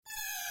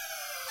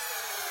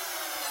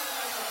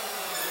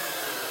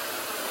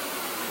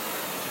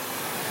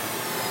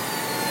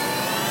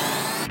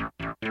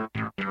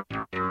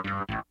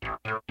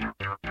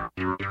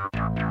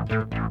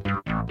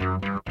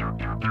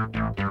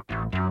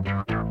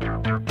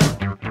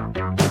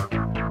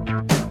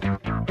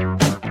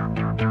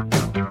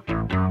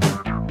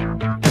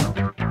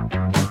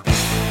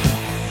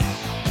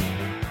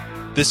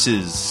This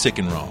is Sick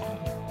and Wrong,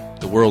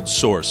 the world's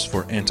source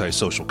for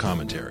antisocial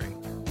commentary.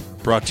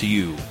 Brought to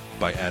you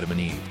by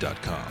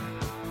AdamandEve.com.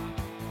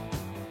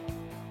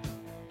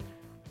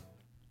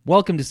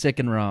 Welcome to Sick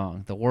and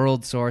Wrong, the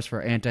world's source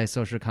for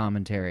antisocial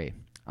commentary.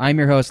 I'm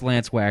your host,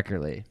 Lance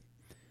Wackerly.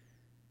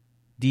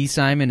 D.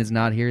 Simon is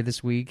not here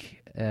this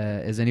week.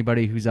 As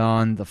anybody who's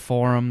on the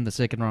forum, the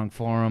Sick and Wrong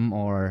forum,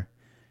 or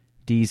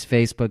D's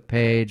Facebook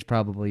page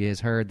probably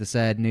has heard the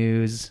sad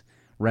news.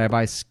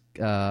 Rabbi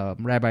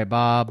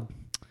Bob,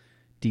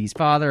 D's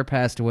father,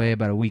 passed away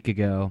about a week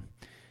ago,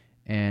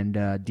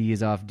 and D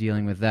is off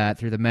dealing with that.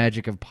 Through the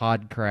magic of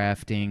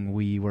podcrafting,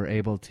 we were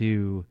able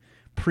to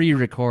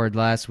pre-record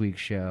last week's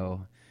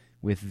show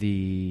with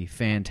the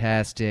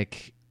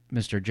fantastic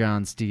Mr.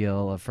 John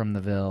Steele from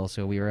the Ville,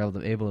 so we were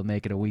able to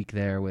make it a week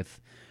there with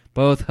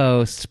both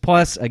hosts,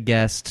 plus a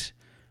guest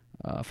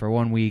for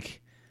 1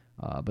 week.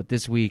 But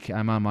this week,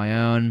 I'm on my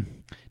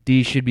own.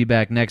 D should be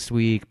back next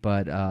week,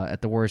 but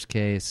at the worst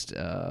case,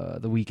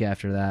 the week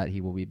after that,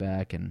 he will be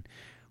back, and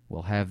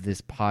we'll have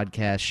this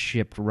podcast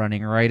ship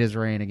running right as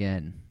rain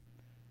again.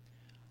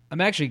 I'm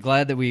actually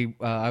glad that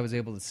I was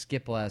able to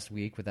skip last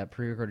week with that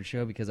pre-recorded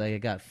show because I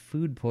got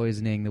food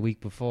poisoning the week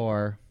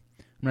before.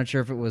 I'm not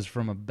sure if it was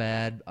from a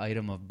bad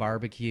item of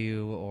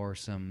barbecue or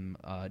some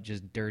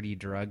just dirty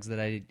drugs that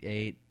I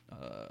ate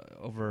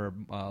over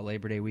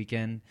Labor Day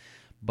weekend,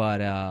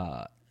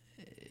 but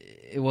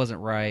it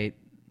wasn't right.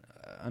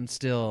 I'm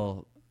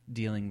still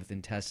dealing with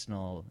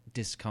intestinal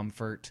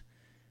discomfort.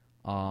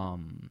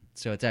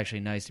 So it's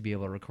actually nice to be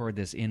able to record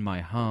this in my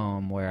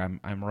home where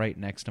I'm right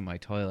next to my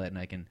toilet and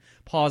I can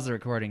pause the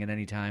recording at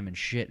any time and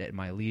shit at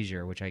my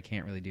leisure, which I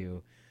can't really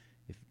do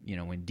if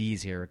when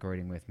D's here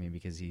recording with me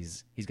because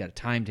he's got a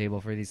timetable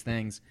for these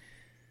things.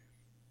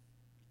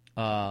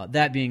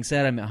 That being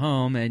said, I'm at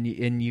home and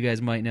you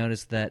guys might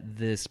notice that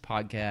this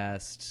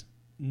podcast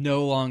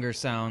no longer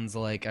sounds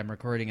like I'm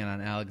recording it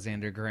on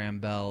Alexander Graham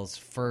Bell's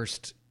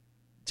first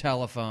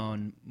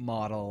telephone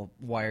model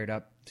wired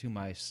up to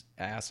my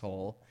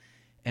asshole,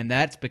 and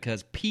that's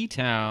because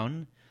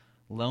P-Town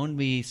loaned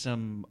me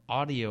some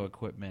audio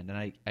equipment,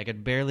 and I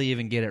could barely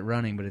even get it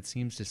running, but it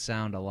seems to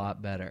sound a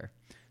lot better.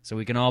 So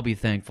we can all be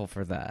thankful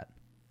for that.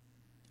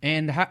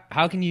 And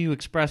how can you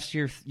express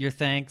your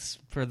thanks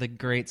for the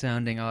great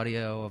sounding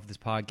audio of this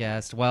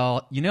podcast?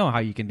 Well, you know how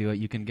you can do it.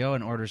 You can go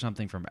and order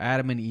something from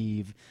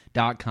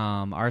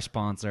AdamandEve.com, our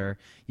sponsor.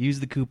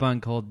 Use the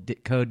coupon code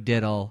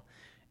DIDDLE,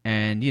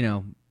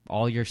 and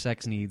all your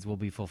sex needs will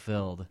be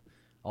fulfilled.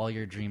 All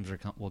your dreams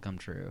will come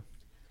true.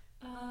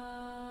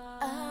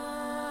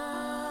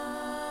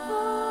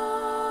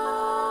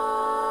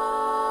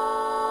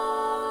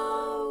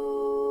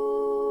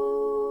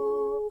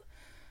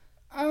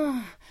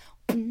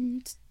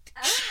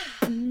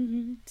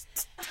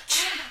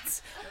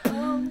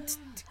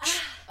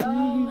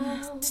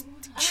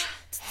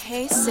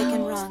 Hey, Sick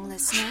and Wrong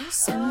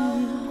listeners.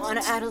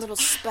 Want to add a little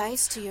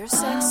spice to your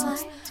sex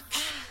life?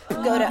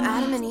 Go to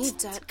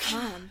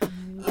AdamandEve.com.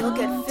 You'll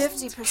get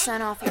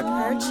 50% off your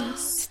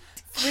purchase,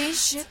 free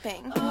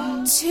shipping,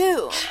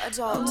 2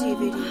 adult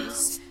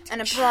DVDs,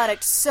 and a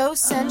product so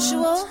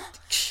sensual,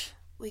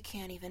 we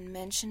can't even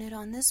mention it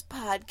on this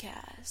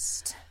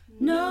podcast.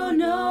 No.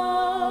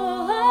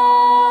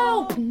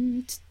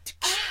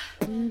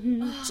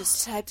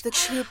 Just type the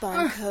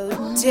coupon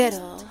code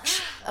DIDDLE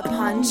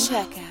upon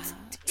checkout.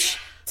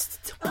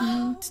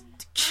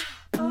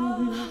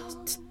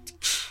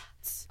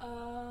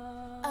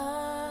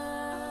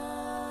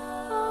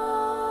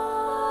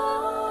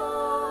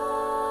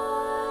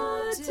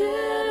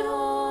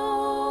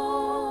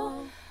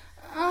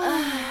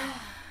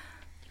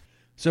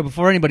 So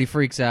before anybody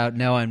freaks out,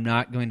 no, I'm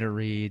not going to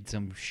read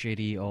some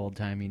shitty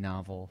old-timey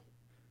novel.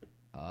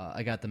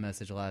 I got the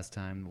message last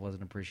time. It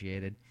wasn't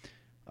appreciated.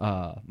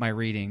 My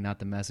reading, not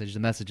the message.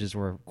 The messages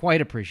were quite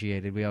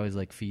appreciated. We always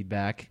like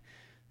feedback.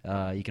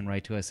 You can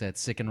write to us at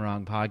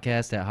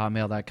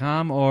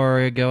sickandwrongpodcast@hotmail.com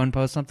or go and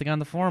post something on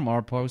the forum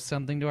or post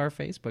something to our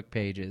Facebook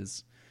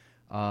pages.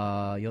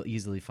 You'll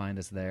easily find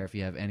us there if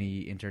you have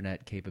any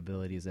internet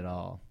capabilities at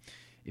all.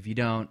 If you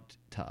don't,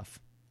 tough.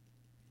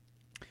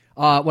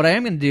 What I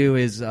am going to do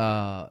is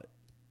I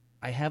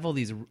have all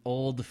these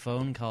old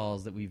phone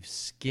calls that we've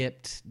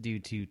skipped due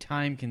to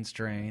time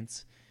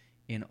constraints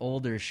in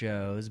older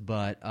shows,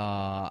 but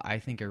I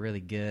think are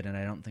really good, and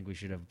I don't think we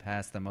should have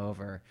passed them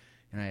over.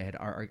 And I had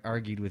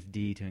argued with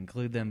D to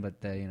include them, but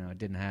it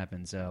didn't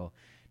happen. So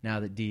now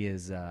that D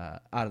is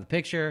out of the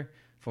picture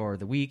for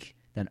the week,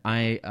 then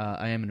I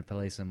am going to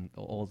play some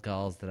old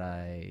calls that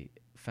I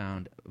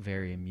found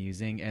very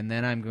amusing, and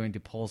then I'm going to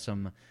pull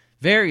some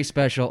very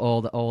special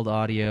old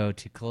audio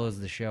to close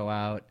the show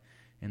out,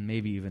 and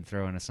maybe even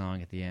throw in a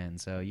song at the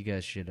end. So you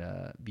guys should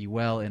be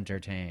well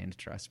entertained,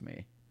 trust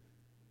me.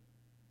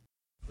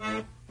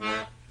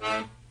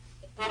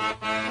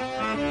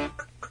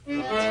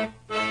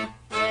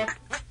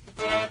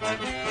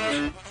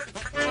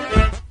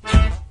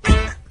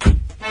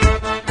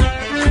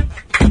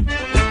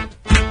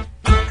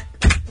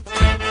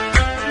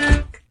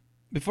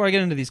 Before I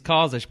get into these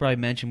calls, I should probably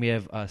mention we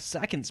have a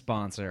second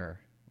sponsor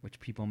which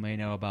people may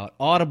know about.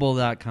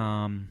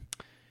 Audible.com.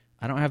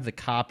 I don't have the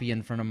copy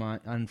in front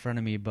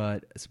of me,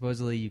 but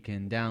supposedly you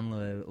can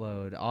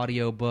download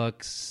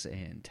audiobooks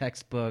and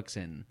textbooks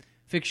and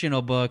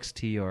fictional books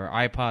to your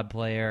iPod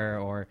player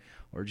or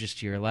just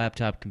to your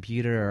laptop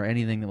computer or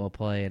anything that will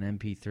play an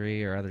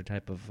MP3 or other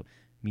type of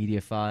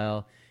media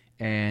file.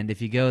 And if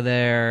you go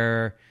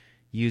there,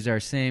 use our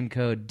same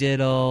code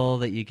DIDDLE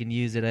that you can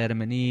use at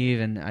Adam and Eve,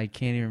 and I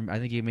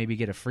think you maybe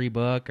get a free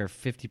book or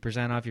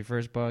 50% off your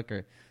first book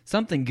or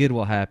something good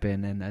will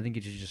happen, and I think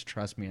you should just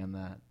trust me on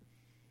that.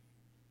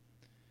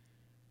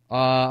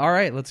 All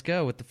right, let's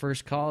go with the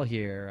first call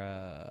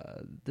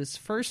here. This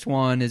first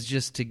one is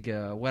just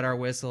to wet our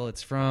whistle.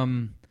 It's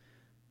from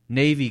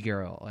Navy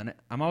Girl, and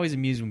I'm always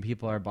amused when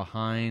people are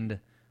behind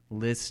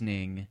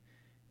listening,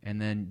 and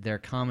then their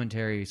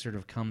commentary sort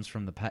of comes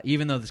from the past.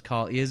 Even though this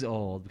call is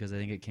old, because I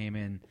think it came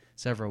in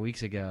several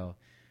weeks ago,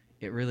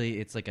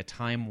 it's like a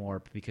time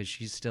warp because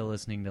she's still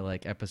listening to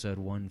like episode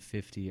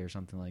 150 or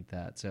something like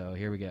that. So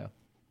here we go.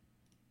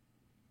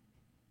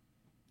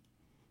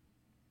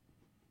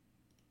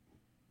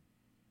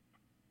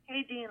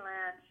 Hey, Dean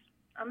Lance.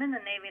 I'm in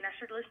the Navy, and I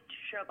started listening to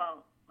your show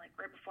about, like,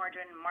 right before I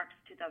joined in March of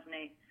 2008.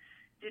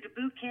 Due to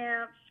boot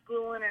camp,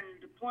 schooling,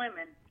 and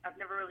deployment, I've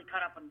never really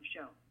caught up on the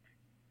show.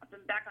 I've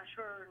been back on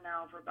shore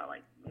now for about,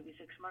 like, maybe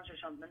 6 months or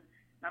something,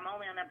 and I'm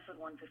only on episode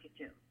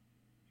 152.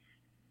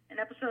 In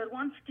episode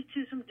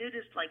 152, some dude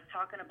is, like,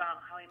 talking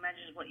about how he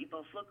imagines what you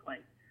both look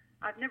like.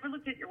 I've never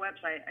looked at your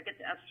website. I get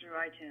the F's through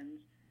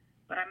iTunes.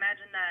 But I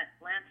imagine that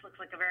Lance looks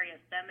like a very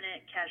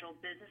effeminate, casual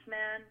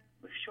businessman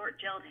with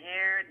short gelled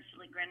hair and a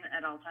silly grin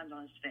at all times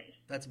on his face.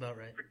 That's about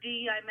right. For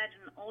D, I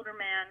imagine an older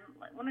man.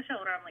 Like, when I say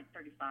older, I'm like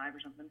 35 or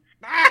something.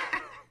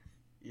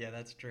 Yeah,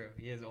 that's true.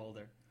 He is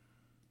older.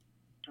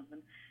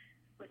 Something.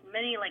 With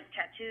many, like,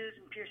 tattoos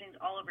and piercings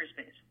all over his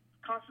face.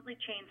 Constantly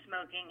chain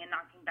smoking and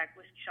knocking back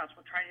whiskey shots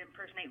while trying to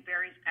impersonate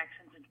various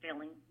accents and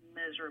failing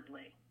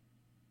miserably.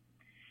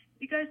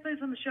 If you guys play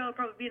this on the show, it'll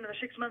probably be another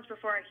 6 months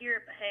before I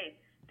hear it, but hey,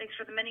 thanks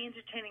for the many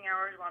entertaining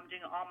hours while I'm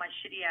doing all my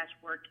shitty-ass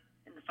work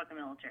in the fucking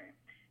military.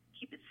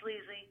 Keep it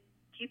sleazy.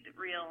 Keep it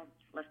real.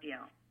 Lefty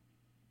out.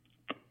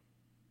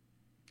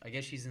 I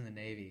guess she's in the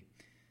Navy.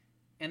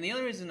 And the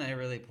only reason I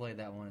really played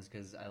that one is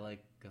because I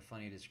like a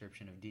funny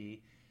description of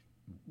D.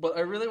 But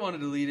I really wanted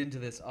to lead into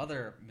this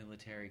other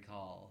military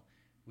call,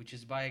 which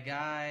is by a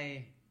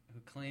guy who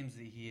claims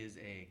that he is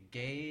a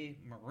gay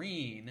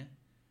Marine,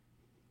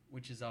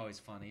 which is always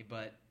funny,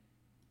 but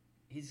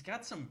he's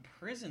got some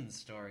prison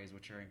stories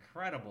which are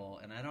incredible,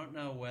 and I don't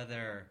know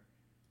whether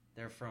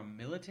they're from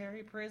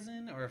military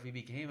prison or if he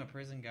became a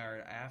prison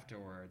guard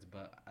afterwards,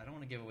 but I don't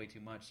want to give away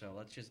too much, so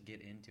let's just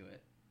get into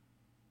it.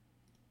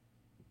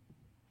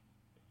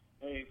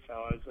 Hey,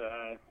 fellas.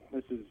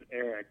 This is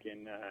Eric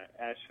in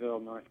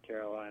Asheville, North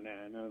Carolina,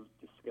 and I've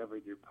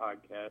discovered your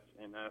podcast,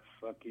 and I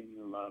fucking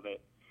love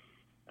it.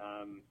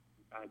 I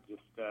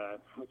just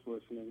was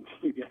listening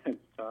to you guys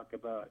talk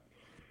about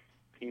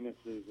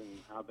penises and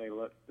how they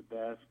look the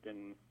best,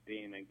 and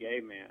being a gay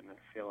man, I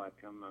feel like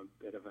I'm a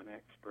bit of an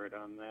expert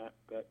on that,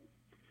 but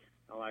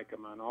I like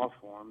them on all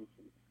forms.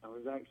 I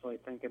was actually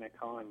thinking of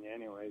calling you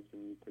anyways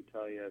and to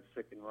tell you a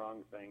sick and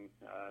wrong thing.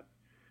 A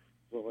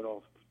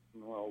little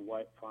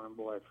white farm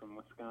boy from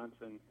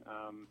Wisconsin,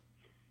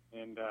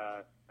 and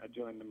I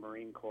joined the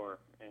Marine Corps,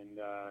 and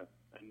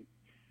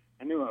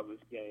I knew I was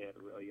gay at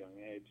a really young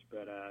age,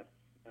 but I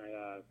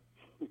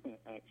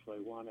actually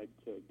wanted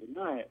to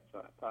deny it, so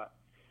I thought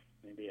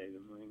maybe the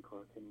Marine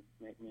Corps can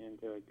make me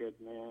into a good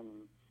man,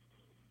 and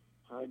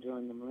so I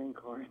joined the Marine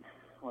Corps, and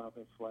well,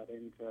 this led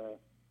into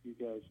you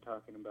guys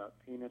talking about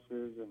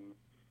penises, and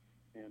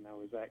I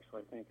was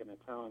actually thinking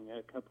of telling you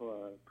a couple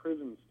of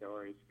prison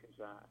stories, because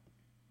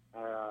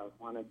I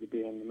wanted to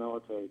be in the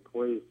military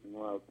police, and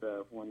well,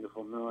 the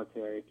wonderful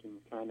military can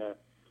kind of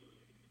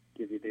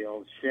give you the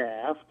old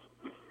shaft,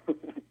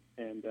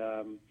 and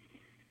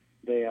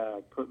they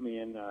put me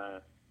in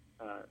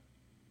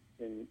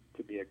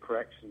to be a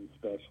corrections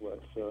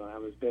specialist. So I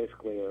was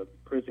basically a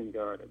prison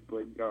guard, a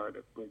brig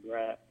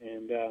rat,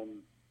 and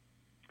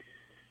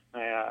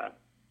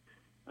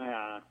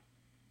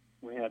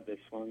we had this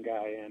one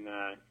guy in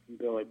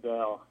Billy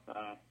Bell.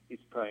 He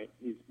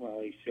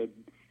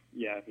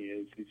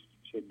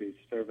should be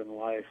serving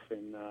life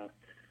in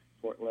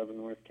Fort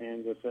Leavenworth,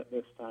 Kansas at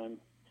this time,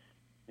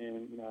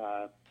 and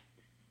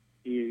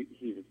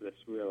he was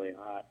this really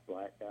hot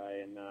black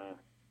guy, and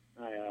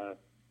I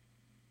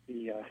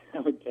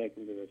would take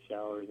him to the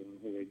showers, and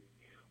he would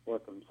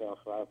work himself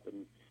up,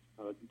 and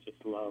I would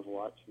just love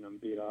watching him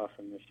beat off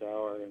in the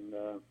shower. And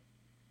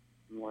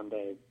one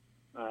day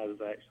I was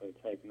actually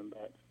taking him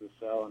back to the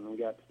cell, and we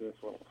got to this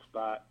little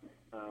spot.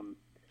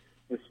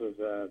 This was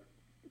a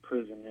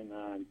prison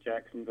in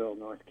Jacksonville,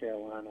 North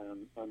Carolina,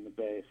 on the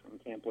base on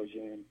Camp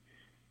Lejeune,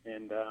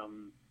 and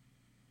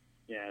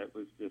it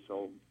was this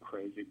old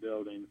crazy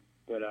building.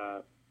 But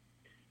I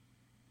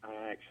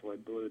actually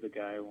blew the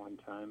guy one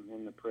time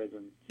in the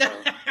prison. So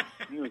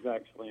he was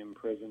actually in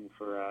prison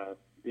for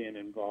being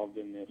involved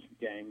in this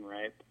gang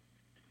rape.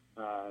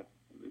 It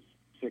was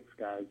 6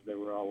 guys. They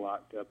were all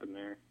locked up in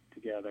there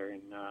together,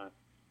 and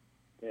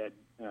they had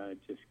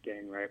just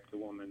gang raped a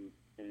woman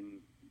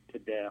to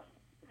death.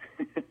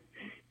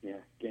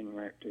 Yeah, gang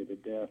raped her to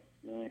death.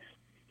 Nice.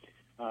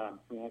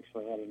 We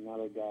actually had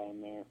another guy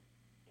in there.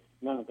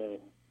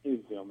 He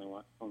was the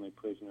only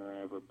prisoner I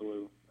ever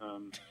blew.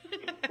 And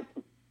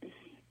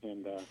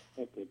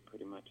that did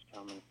pretty much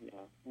tell me,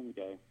 yeah,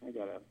 okay, I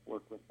gotta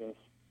work with this,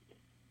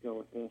 go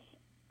with this.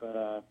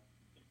 But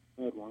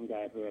we had one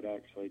guy who had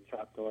actually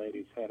chopped a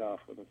lady's head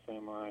off with a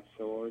samurai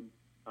sword.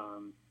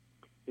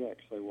 He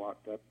actually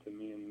walked up to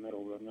me in the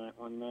middle of the night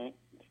one night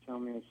to tell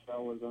me his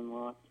cell was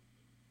unlocked.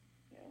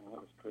 Yeah, that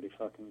was pretty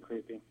fucking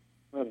creepy.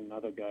 We had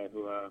another guy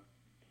who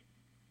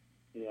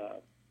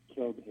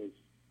killed his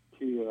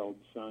 2-year-old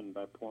son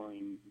by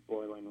pouring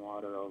boiling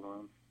water over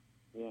him.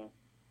 Yeah,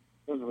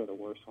 those were the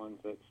worst ones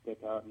that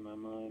stick out in my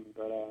mind,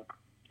 but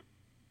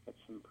that's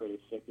some pretty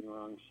sick and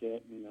wrong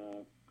shit, and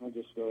I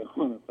just really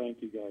want to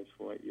thank you guys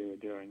for what you're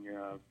doing.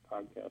 Your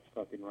podcast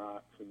fucking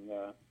rocks, and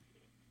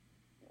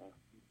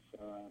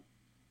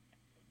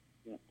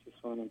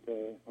just wanted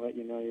to let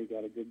you know you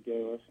got a good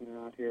gay listener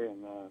out here,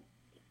 and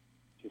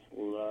just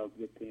love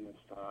the penis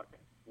talk.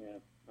 Yeah,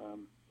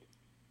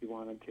 if you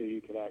wanted to,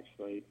 you could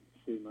actually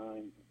see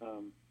mine.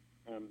 I'm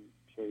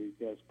sure you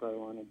guys probably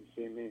wanted to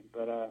see me,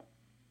 but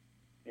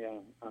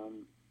you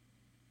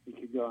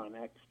could go on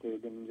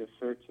Xtube and just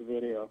search a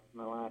video.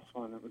 My last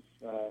one, it was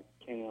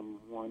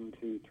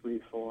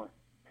Cam1234.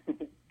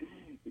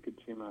 You could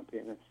see my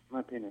penis.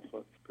 My penis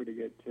looks pretty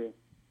good too.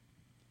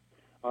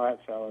 All right,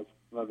 fellas,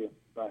 love you.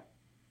 Bye.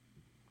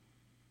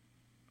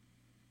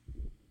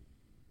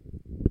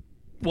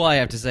 Well, I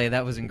have to say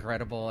that was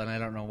incredible, and I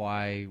don't know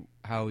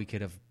how we could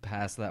have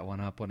passed that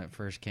one up when it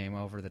first came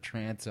over the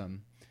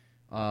transom.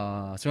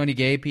 So any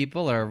gay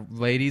people or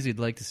ladies who'd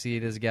like to see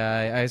this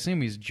guy, I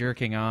assume he's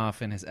jerking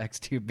off in his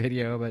Xtube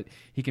video, but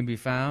he can be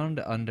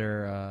found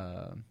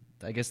under,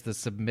 I guess the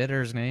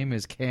submitter's name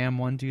is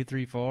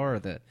Cam1234, or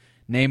the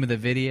name of the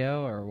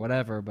video, or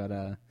whatever,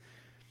 but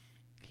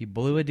he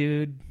blew a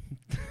dude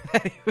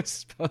that he was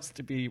supposed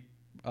to be,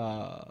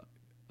 I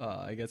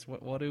guess,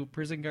 what do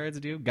prison guards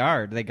do?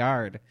 They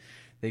guard,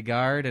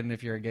 and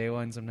if you're a gay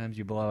one, sometimes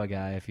you blow a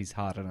guy if he's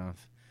hot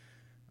enough.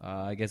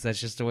 I guess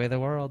that's just the way of the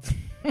world.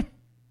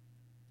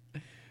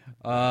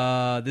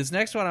 This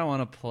next one I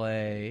want to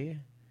play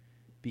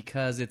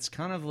because it's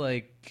kind of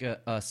like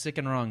a sick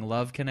and wrong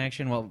love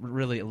connection. Well,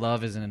 really,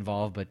 love isn't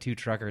involved, but 2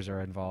 truckers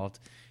are involved.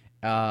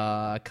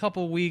 A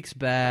couple weeks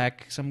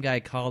back, some guy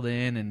called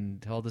in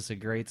and told us a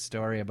great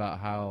story about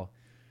how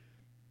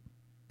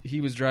he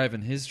was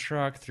driving his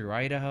truck through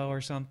Idaho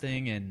or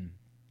something, and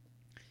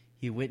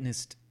he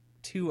witnessed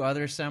 2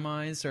 other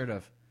semis sort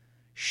of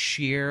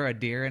shear a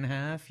deer in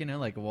half,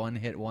 like one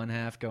hit one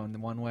half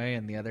going one way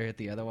and the other hit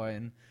the other way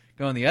and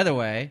going the other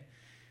way.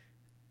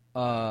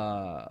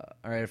 All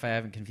right, if I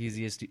haven't confused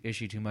the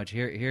issue too much,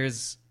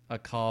 here's a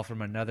call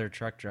from another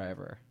truck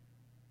driver.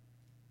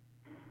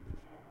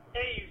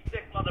 Hey, you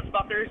sick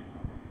motherfuckers.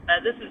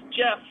 This is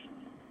Jeff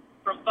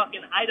from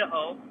fucking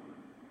Idaho.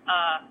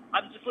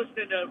 I'm just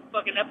listening to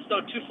fucking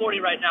episode 240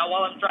 right now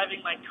while I'm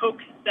driving my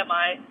Coke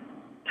semi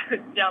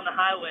down the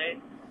highway.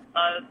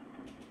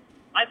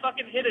 I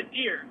fucking hit a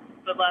deer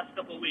the last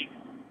couple of weeks.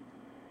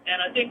 And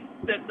I think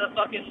that the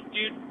fucking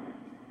dude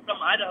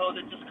from Idaho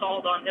that just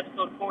called on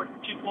episode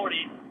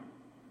 240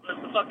 was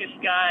the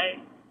fucking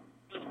guy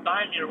who was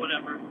behind me or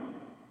whatever.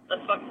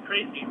 That's fucking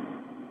crazy.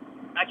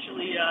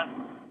 Actually,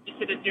 just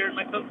hit a deer in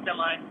my Coke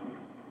semi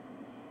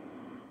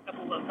a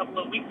couple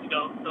of weeks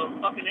ago. So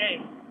fucking A.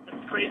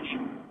 That's crazy.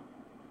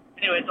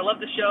 Anyways, I love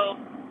the show.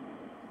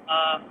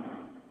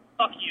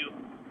 Fuck you.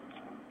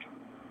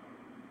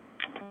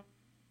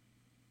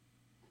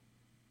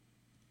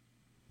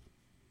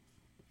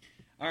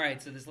 All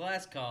right, so this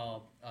last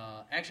call,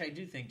 actually I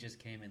do think just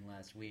came in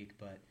last week,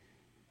 but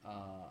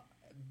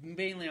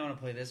mainly I want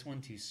to play this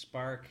one to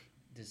spark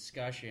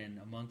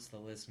discussion amongst the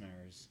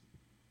listeners,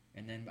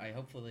 and then I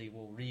hopefully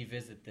will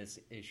revisit this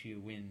issue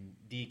when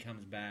D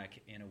comes back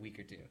in a week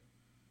or 2.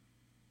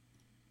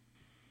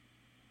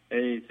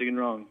 Hey, sick and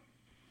wrong.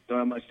 Don't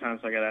have much time,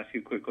 so I got to ask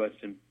you a quick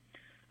question.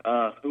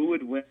 Who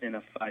would win in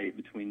a fight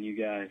between you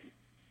guys?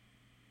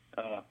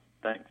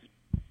 Thanks.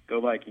 Go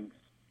Vikings.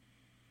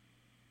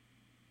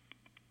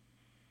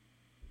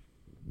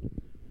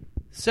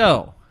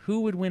 So, who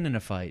would win in a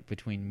fight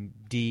between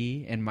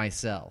D and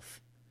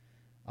myself?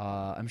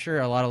 I'm sure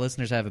a lot of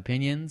listeners have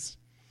opinions.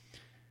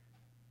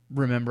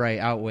 Remember, I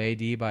outweigh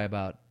D by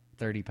about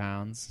 30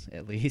 pounds,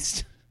 at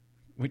least.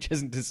 Which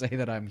isn't to say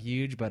that I'm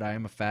huge, but I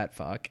am a fat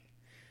fuck.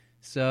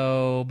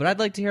 So, but I'd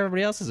like to hear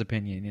everybody else's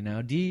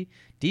opinion,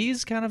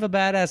 D's kind of a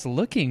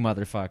badass-looking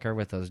motherfucker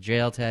with those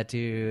jail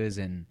tattoos,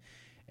 and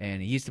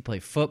he used to play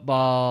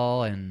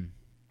football, and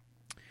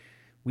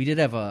we did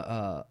have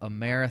a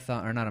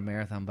marathon, or not a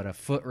marathon, but a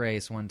foot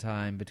race one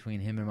time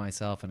between him and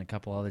myself and a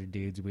couple other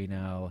dudes we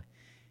know.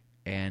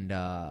 And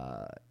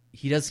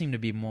he does seem to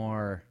be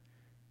more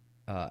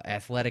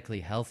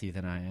athletically healthy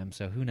than I am,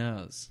 so who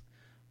knows?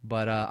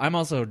 But I'm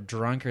also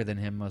drunker than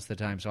him most of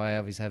the time, so I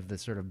always have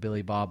this sort of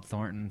Billy Bob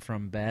Thornton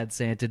from Bad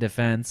Santa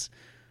defense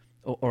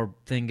or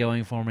thing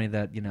going for me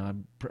that,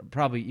 I'm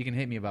probably you can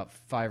hit me about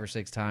 5 or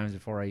 6 times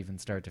before I even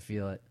start to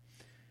feel it.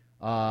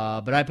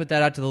 But I put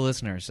that out to the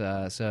listeners.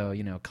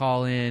 So,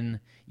 call in,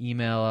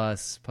 email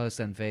us, post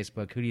on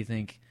Facebook. Who do you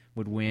think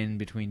would win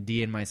between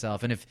D and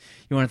myself? And if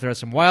you want to throw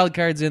some wild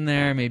cards in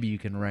there, maybe you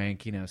can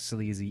rank,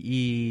 Sleazy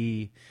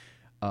E,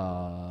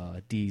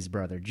 D's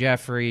brother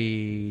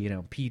Jeffrey,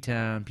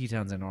 P-Town.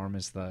 P-Town's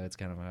enormous, though. It's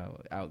kind of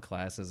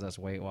outclasses us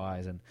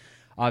weight-wise. And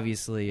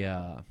obviously,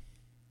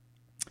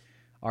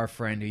 our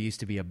friend who used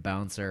to be a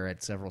bouncer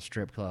at several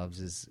strip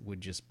clubs would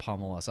just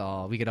pummel us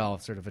all. We could all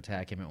sort of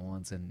attack him at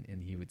once,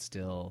 and he would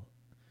still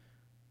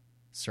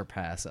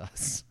surpass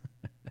us.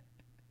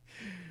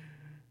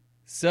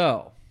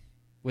 So,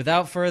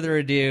 without further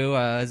ado,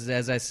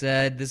 as I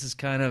said, this is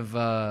kind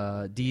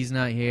of D's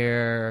not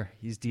here.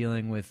 He's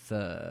dealing with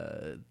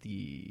the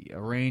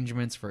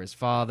arrangements for his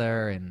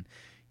father, and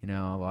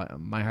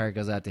my heart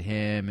goes out to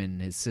him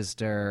and his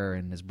sister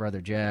and his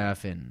brother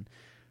Jeff and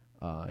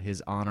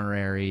his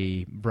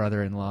honorary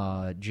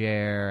brother-in-law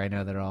Jer. I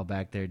know they're all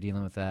back there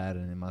dealing with that,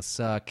 and it must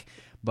suck.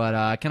 But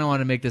I kind of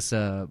want to make this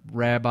a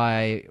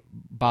Rabbi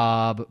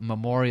Bob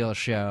memorial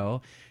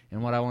show.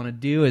 And what I want to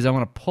do is I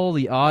want to pull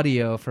the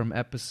audio from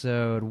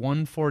episode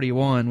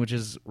 141, which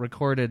is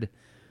recorded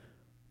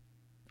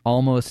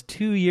almost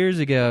 2 years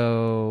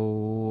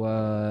ago,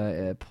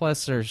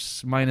 plus or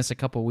minus a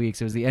couple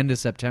weeks. It was the end of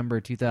September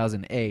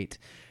 2008.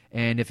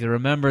 And if you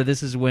remember,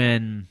 this is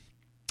when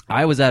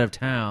I was out of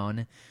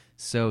town,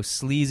 so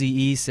Sleazy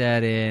E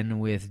sat in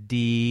with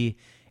D,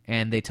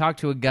 and they talked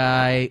to a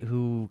guy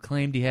who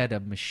claimed he had a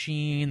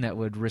machine that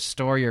would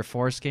restore your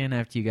foreskin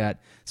after you got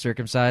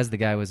circumcised. The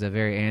guy was a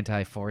very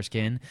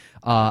anti-foreskin.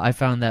 I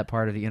found that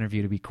part of the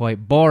interview to be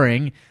quite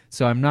boring,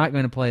 so I'm not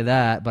going to play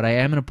that, but I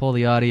am going to pull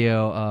the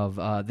audio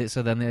of this.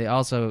 So then they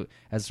also,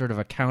 as sort of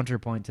a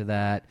counterpoint to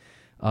that,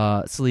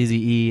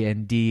 Sleazy E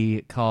and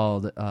D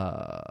called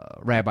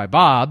Rabbi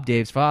Bob,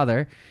 Dave's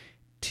father,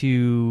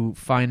 to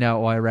find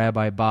out why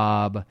Rabbi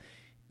Bob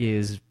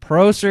is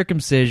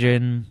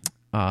pro-circumcision.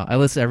 I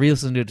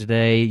re-listened to it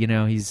today.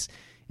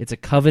 It's a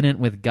covenant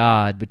with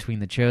God between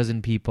the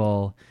chosen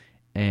people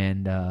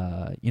and,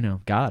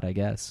 God, I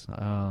guess.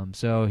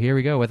 So here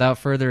we go. Without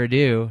further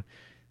ado,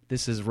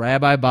 this is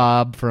Rabbi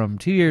Bob from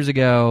 2 years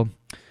ago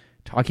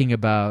talking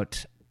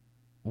about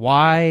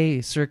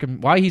why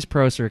he's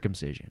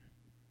pro-circumcision.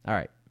 All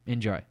right,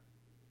 enjoy.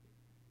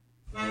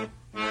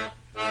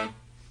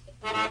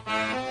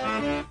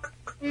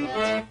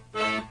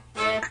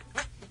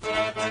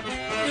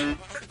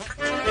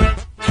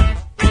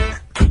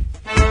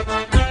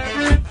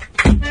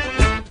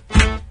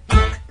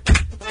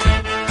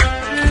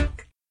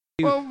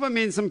 Well, I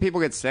mean, some people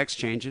get sex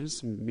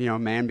changes. A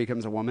man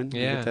becomes a woman.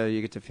 Yeah,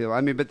 you get to feel. I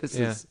mean, but this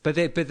is. But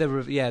the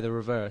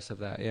reverse of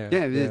that. Yeah.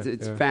 Yeah,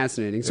 it's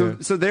fascinating. So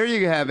there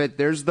you have it.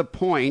 There's the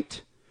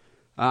point.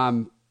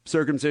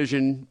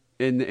 Circumcision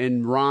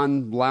in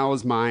Ron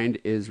Lau's mind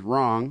is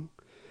wrong,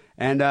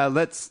 and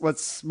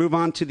let's move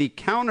on to the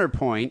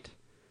counterpoint.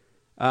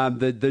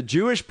 The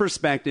Jewish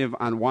perspective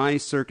on why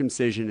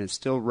circumcision is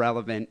still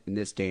relevant in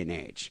this day and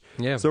age.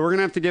 Yeah. So we're going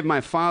to have to give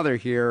my father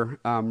here,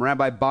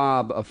 Rabbi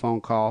Bob, a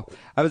phone call.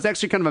 I was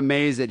actually kind of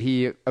amazed that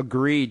he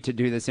agreed to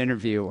do this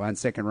interview on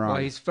Sick and Wrong.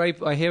 Well,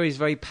 I hear he's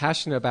very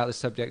passionate about the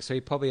subject, so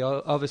he probably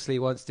obviously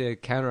wants to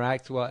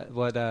counteract what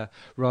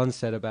Ron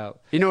said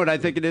about. You know what I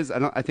think it is?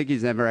 I think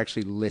he's never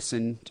actually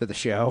listened to the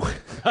show.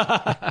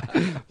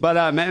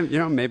 But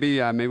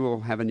maybe we'll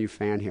have a new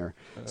fan here.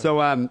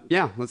 So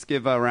let's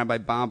give Rabbi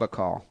Bob a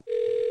call.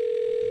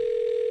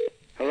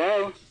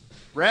 Hello?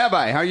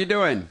 Rabbi, how you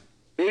doing?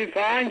 Doing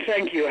fine,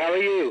 thank you. How are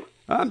you?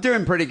 I'm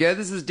doing pretty good.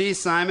 This is D.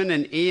 Simon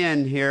and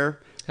Ian here.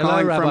 Hello,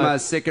 calling Rabbi. From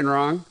Sick and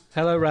Wrong.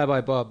 Hello,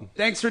 Rabbi Bob.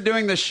 Thanks for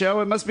doing the show.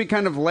 It must be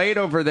kind of late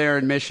over there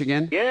in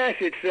Michigan. Yes,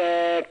 it's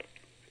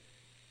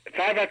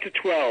 5 after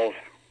 12.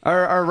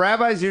 Are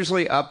rabbis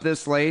usually up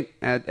this late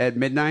at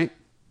midnight?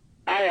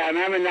 I am.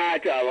 I'm a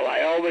night owl.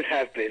 I always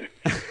have been.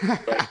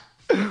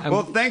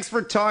 Well, thanks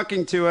for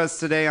talking to us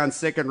today on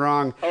Sick and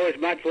Wrong. Oh, it's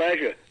my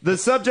pleasure. The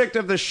subject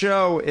of the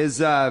show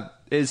is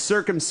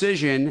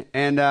circumcision,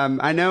 and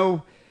I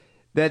know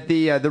that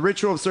the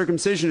ritual of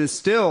circumcision is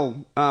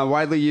still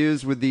widely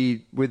used with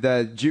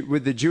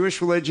the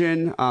Jewish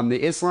religion, the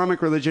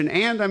Islamic religion,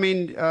 and I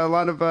mean a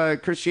lot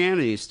of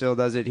Christianity still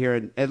does it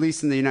here, at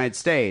least in the United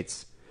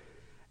States.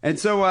 And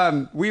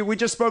so we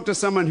just spoke to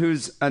someone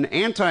who's an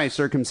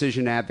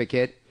anti-circumcision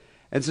advocate.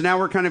 And so now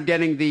we're kind of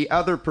getting the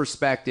other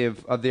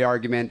perspective of the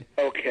argument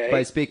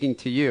by speaking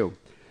to you.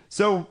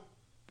 So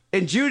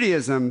in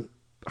Judaism,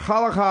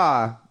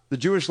 halakha, the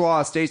Jewish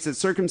law, states that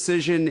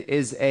circumcision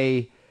is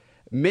a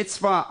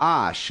mitzvah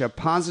ash, a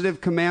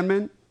positive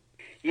commandment?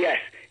 Yes.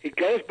 It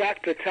goes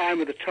back to the time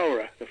of the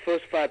Torah, the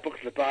first 5 books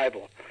of the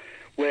Bible,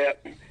 where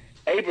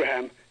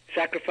Abraham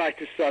sacrificed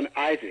his son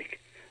Isaac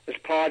as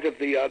part of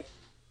his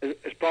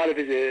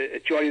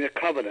joining the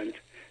covenant.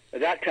 At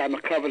that time,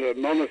 a covenant of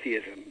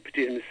monotheism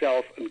between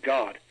himself and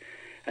God.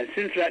 And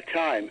since that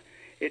time,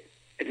 as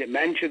it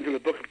mentions in the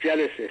book of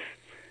Genesis,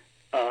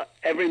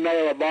 every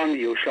male among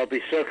you shall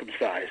be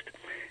circumcised.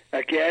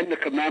 Again, the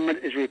commandment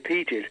is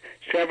repeated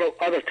several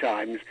other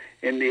times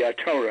in the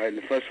Torah, in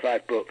the first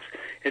 5 books.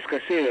 It's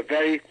considered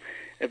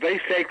a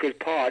very sacred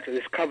part of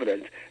this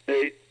covenant.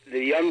 The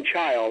young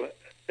child,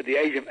 at the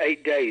age of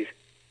 8 days,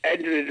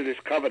 entered into this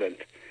covenant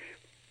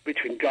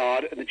between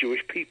God and the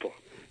Jewish people.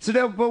 So,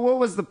 now, but what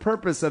was the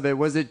purpose of it?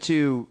 Was it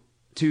to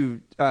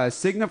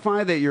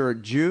signify that you're a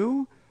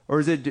Jew, or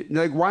is it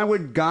like why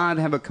would God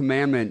have a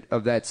commandment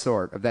of that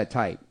sort, of that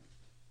type?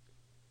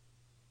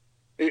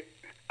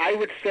 I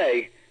would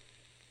say,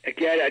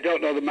 again, I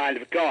don't know the mind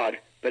of God,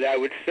 but I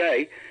would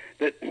say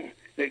that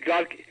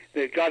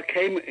God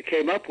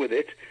came up with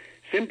it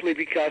simply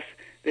because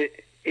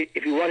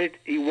if he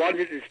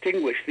wanted to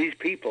distinguish these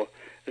people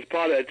as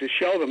part of to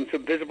show them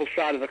some visible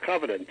sign of the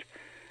covenant,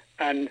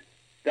 and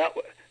that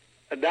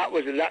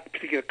was in that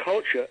particular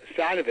culture a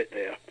sign of it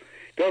there.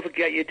 Don't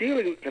forget, you're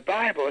dealing with the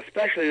Bible,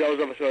 especially those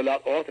of us who are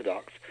not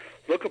Orthodox.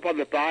 Look upon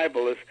the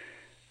Bible as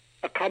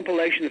a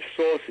compilation of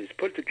sources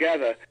put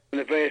together in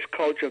the various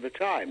culture of the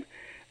time.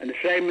 And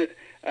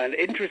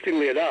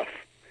interestingly enough,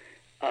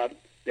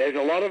 there's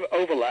a lot of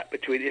overlap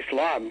between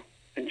Islam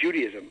and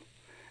Judaism.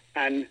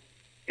 And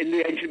in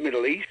the ancient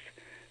Middle East,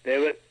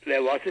 there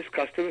was this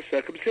custom of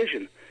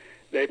circumcision.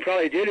 They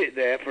probably did it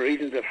there for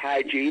reasons of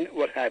hygiene,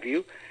 what have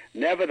you.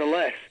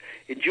 Nevertheless,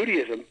 in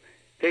Judaism,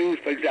 things,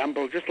 for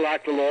example, just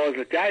like the laws,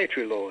 the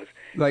dietary laws,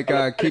 like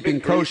keeping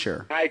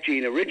kosher,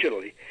 hygiene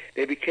originally,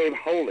 they became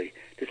holy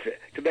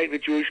to make the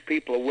Jewish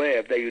people aware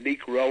of their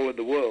unique role in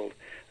the world.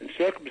 And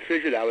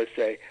circumcision, I would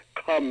say,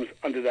 comes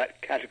under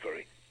that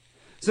category.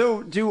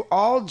 So, do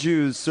all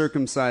Jews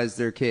circumcise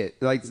their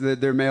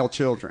their male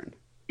children?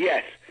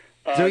 Yes.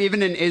 So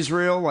even in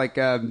Israel, like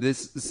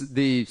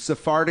the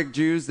Sephardic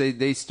Jews,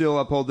 they still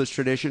uphold this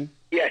tradition?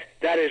 Yes,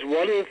 that is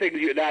one of the things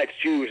that unites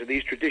Jews are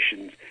these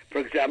traditions. For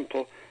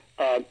example,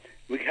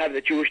 we have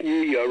the Jewish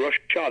New Year, Rosh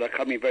Hashanah,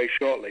 coming very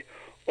shortly.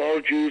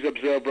 All Jews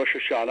observe Rosh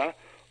Hashanah.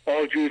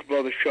 All Jews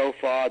blow the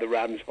shofar, the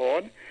ram's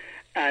horn.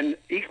 And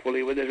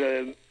equally, when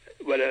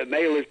a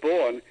male is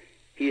born,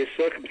 he is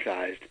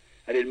circumcised.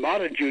 And in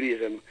modern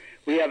Judaism,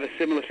 we have a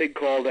similar thing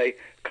called a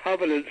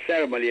covenant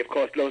ceremony. Of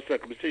course, no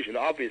circumcision,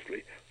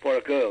 obviously, for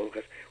a girl,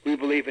 because we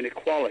believe in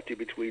equality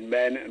between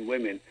men and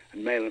women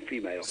and male and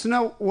female. So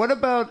now, what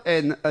about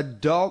an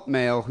adult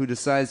male who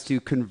decides to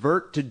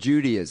convert to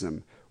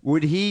Judaism?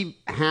 Would he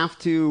have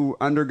to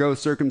undergo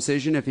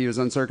circumcision if he was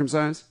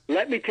uncircumcised?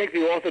 Let me take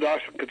the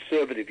Orthodox and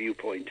conservative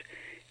viewpoint.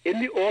 In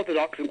the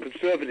Orthodox and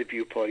conservative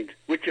viewpoint,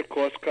 which of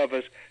course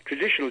covers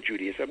traditional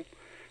Judaism,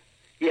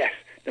 yes,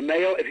 the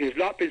male, if he has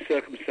not been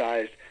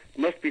circumcised,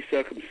 must be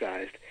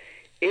circumcised.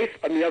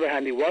 If, on the other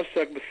hand, he was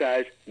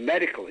circumcised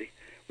medically,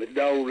 with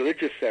no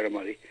religious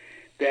ceremony,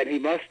 then he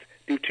must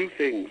do 2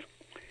 things.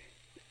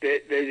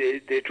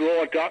 They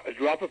draw a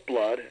drop of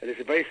blood, and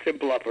it's a very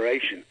simple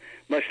operation,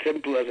 much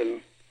simpler than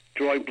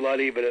drawing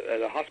blood even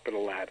at a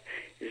hospital lab.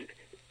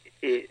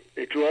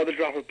 They draw the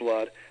drop of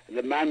blood, and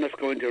the man must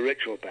go into a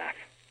ritual bath.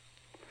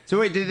 So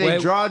wait, did they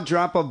draw a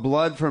drop of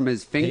blood from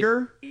his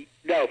finger?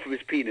 No, from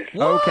his penis.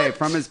 What? Okay,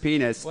 from his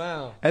penis.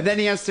 Wow. And then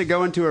he has to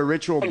go into a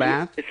ritual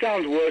bath? It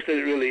sounds worse than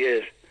it really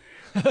is.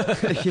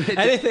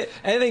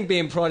 anything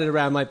being prodded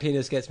around my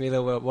penis gets me a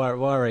little bit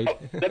worried.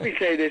 Let me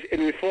say this,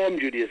 in Reform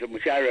Judaism,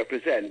 which I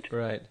represent,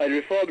 right. In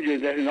Reform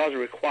Judaism, there's not a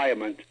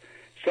requirement.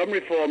 Some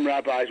Reform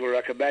rabbis will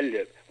recommend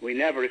it. We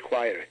never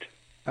require it.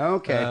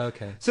 Okay.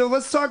 Okay. So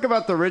let's talk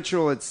about the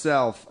ritual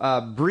itself.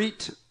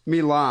 Brit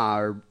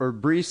Milah, or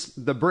bris,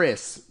 the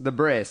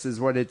bris is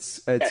what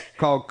it's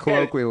called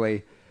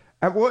colloquially.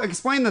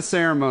 Explain the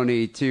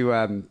ceremony to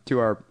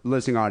our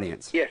listening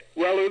audience. Yes.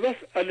 Well, we must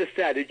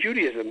understand, in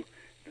Judaism,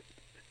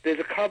 there's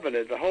a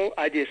covenant. The whole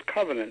idea is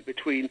covenant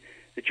between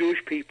the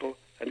Jewish people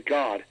and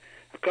God.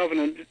 A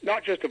covenant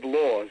not just of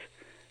laws,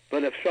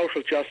 but of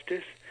social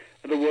justice.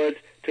 In other words,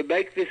 to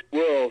make this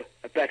world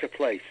a better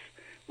place.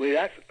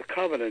 That's a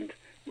covenant.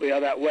 We are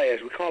that way,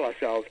 as we call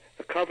ourselves,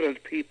 a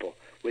covenant people,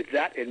 with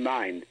that in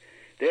mind.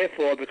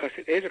 Therefore, because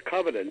it is a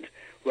covenant,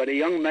 when a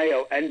young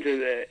male enters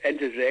the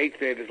 8th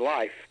day of his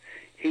life,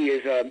 he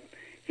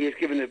is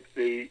given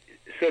the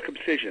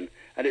circumcision,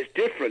 and it's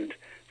different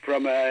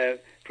from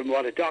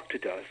what a doctor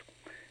does.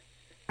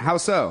 How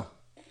so?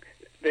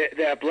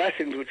 There are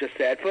blessings which are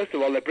said. First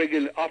of all, they bring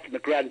in often the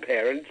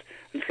grandparents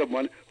and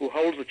someone who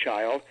holds the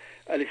child,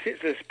 and he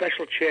sits in a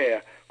special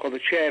chair called the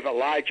chair of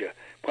Elijah,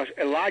 because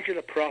Elijah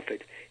the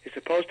prophet is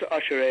supposed to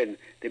usher in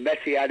the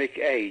Messianic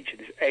age,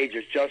 this age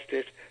of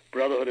justice,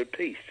 brotherhood, and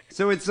peace.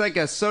 So it's like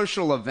a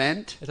social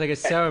event? It's like a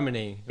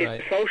ceremony, right?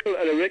 It's a social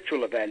and a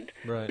ritual event,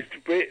 right,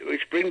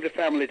 which brings the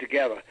family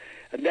together.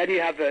 And then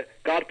you have the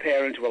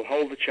godparents who will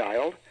hold the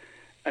child,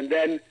 and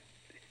then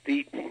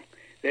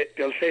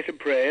they'll say some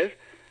prayers.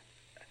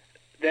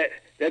 Then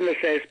they'll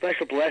say a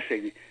special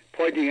blessing,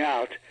 pointing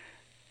out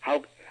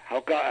how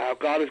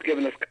God has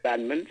given us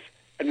commandments,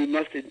 and we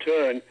must in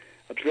turn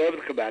observe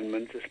the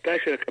commandments,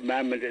 especially the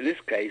commandment in this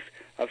case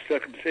of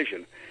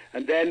circumcision.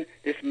 And then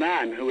this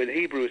man, who in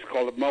Hebrew is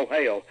called a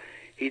mohel,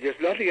 he does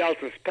nothing else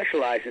but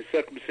specialize in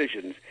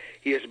circumcisions.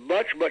 He is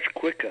much, much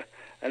quicker,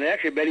 and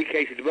actually in many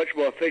cases much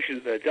more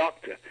efficient than a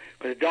doctor,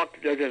 because a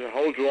doctor does a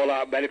whole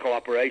drawn-out medical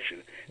operation.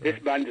 Right.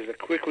 This man does it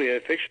quickly and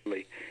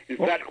efficiently. In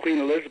fact, Queen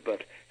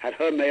Elizabeth had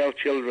her male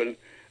children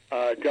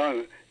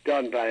done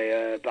by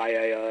a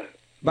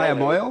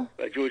mohel?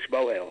 A Jewish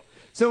mohel.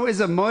 So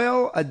is a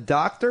mohel a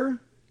doctor?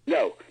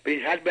 No, but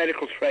he's had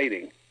medical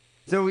training.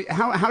 So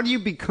how do you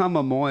become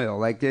a mohel?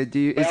 Like,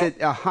 is it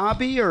a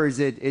hobby or is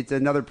it's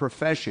another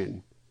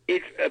profession?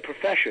 It's a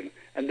profession,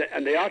 and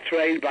they are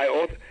trained by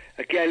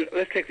again.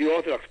 Let's take the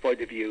Orthodox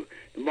point of view.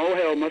 The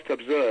mohel must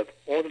observe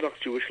Orthodox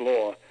Jewish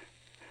law,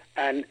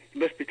 and he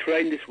must be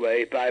trained this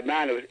way by a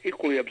man who is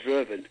equally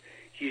observant.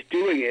 He's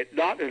doing it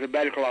not as a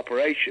medical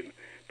operation,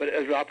 but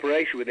as an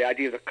operation with the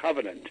idea of the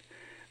covenant.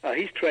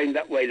 He's trained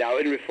that way now.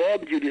 In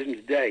Reform Judaism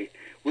today,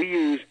 we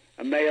use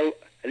a male,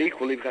 and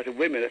equally because of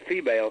women, a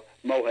female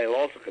mohel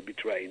also can be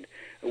trained.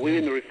 And we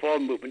in the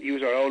Reform movement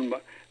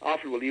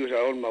often will use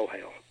our own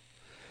mohel.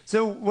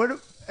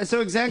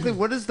 So exactly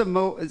what is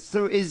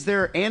so is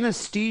there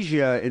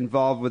anesthesia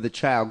involved with the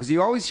child? Because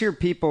you always hear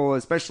people,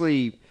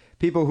 especially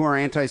people who are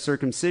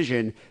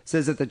anti-circumcision,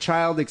 says that the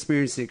child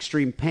experiences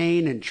extreme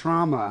pain and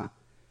trauma.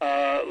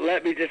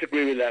 Let me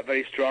disagree with that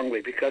very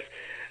strongly, because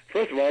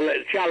first of all,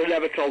 the child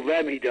never told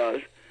them he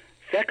does.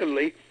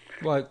 Secondly,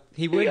 well,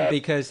 he wouldn't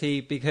because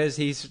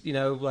he's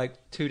like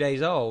 2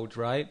 days old,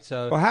 right?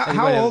 So well,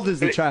 how old is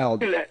the child?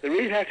 The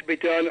reason it has to be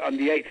done on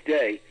the 8th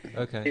day.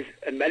 Okay. Is,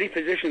 and many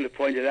physicians have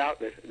pointed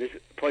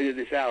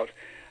this out.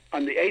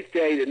 On the 8th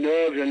day, the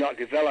nerves are not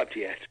developed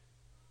yet.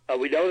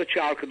 We know the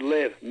child could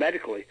live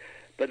medically,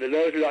 but the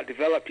nerves are not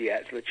developed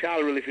yet, so the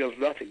child really feels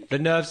nothing. The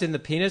nerves in the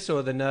penis,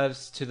 or the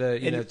nerves to the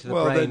to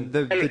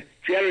the brain?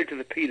 Generally to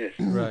the penis.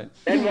 Right.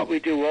 Then what we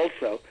do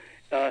also,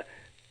 as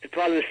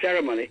part of the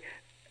ceremony,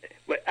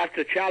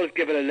 after the child is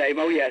given a name,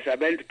 oh yes, I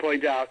meant to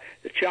point out,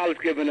 the child is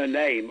given a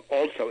name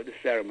also at the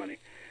ceremony.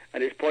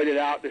 And it's pointed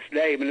out this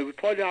name, and we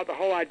pointed out the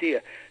whole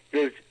idea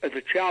that as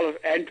the child has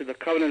entered the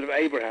covenant of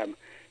Abraham,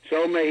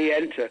 so may he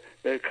enter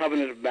the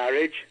covenant of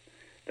marriage,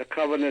 the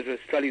covenant of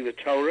studying the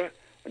Torah,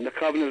 and the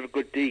covenant of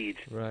good deeds.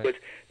 Right. But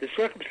the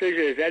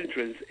circumcision is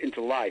entrance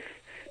into life.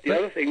 The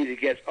other thing is he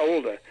gets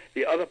older,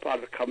 the other part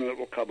of the covenant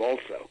will come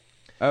also.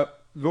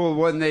 Well,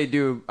 when they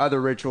do other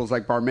rituals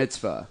like bar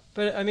mitzvah.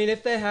 But I mean,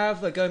 if they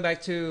have, like, going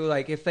back to,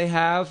 like, if they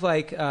have,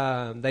 like,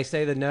 they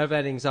say the nerve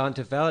endings aren't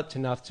developed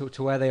enough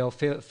to where they'll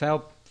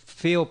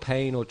feel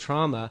pain or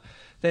trauma,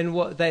 then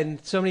then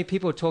so many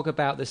people talk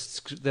about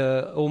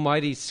the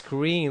almighty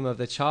scream of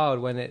the child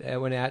when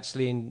it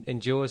actually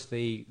endures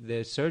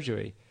the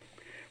surgery.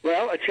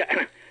 Well,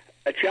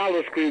 a child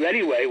will scream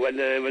anyway when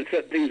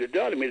certain things are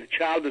done. I mean, the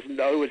child doesn't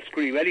know, it would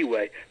scream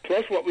anyway.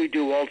 Plus, what we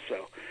do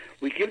also,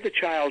 we give the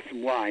child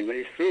some wine. When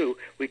he's through,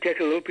 we take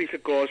a little piece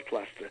of gauze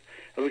plaster,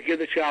 and we give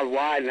the child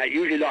wine, and that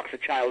usually knocks the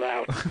child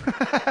out.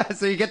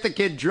 So you get the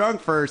kid drunk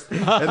first,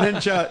 and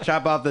then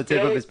chop off the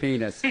tip of his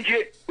penis. We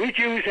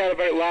Jews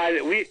celebrate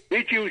wine. We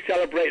Jews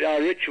celebrate our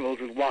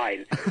rituals with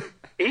wine.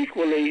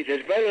 Equally,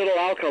 there's very little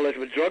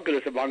alcoholism and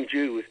drunkenness among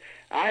Jews.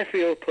 I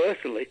feel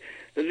personally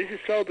that this is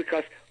so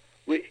because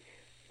we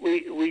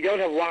don't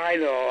have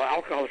wine or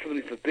alcohol or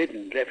something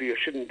forbidden, therefore you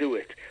shouldn't do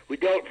it. We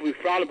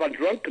frown upon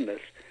drunkenness,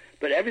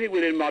 but everything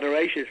within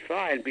moderation is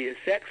fine, be it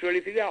sex or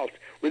anything else.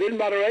 Within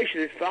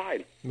moderation is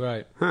fine.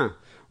 Right. Huh.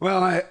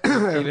 Well, I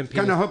kind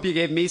of hope you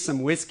gave me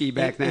some whiskey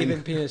back then.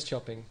 Even penis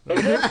chopping.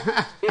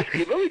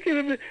 Whiskey, but we give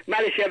him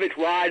Manischewitz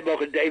wine,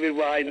 Mocha David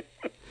wine.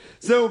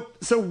 So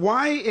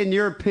why, in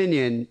your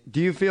opinion,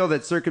 do you feel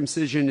that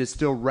circumcision is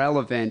still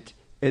relevant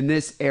in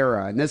this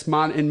era,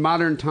 in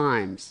modern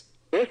times?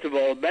 First of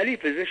all, many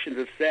physicians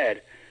have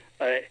said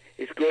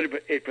it's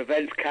good. It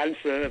prevents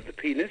cancer of the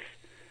penis.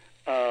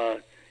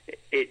 And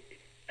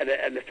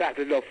the fact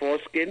there's no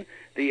foreskin,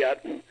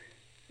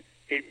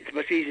 it's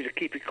much easier to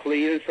keep it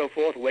clean and so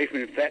forth, away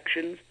from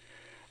infections.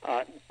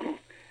 And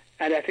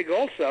I think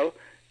also,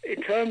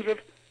 in terms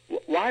of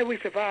why we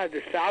survived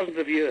this thousands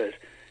of years,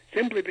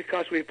 simply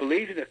because we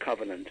believe in a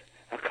covenant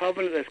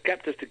that's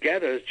kept us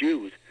together as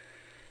Jews.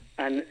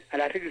 And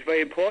I think it's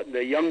very important that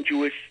a young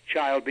Jewish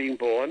child being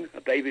born,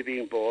 a baby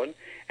being born,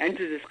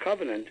 enters this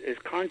covenant, is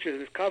conscious of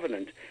this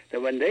covenant,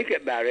 that when they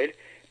get married,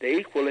 they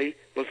equally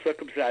will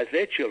circumcise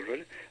their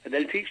children and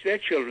then teach their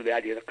children the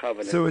idea of the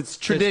covenant. So it's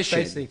tradition.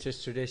 It's basically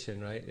just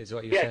tradition, right, is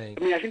what you're saying.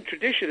 I mean, I think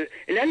tradition,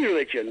 in any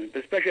religion,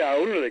 but especially our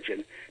own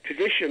religion,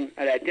 tradition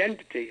and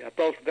identity are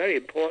both very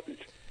important.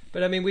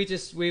 But, I mean, Dee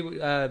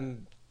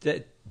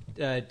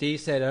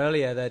said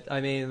earlier that, I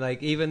mean,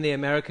 like, even the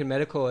American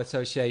Medical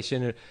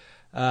Association,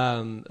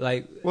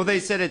 well, they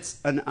said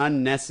it's an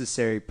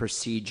unnecessary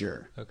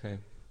procedure. Okay.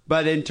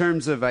 But in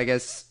terms of, I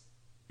guess,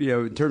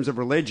 in terms of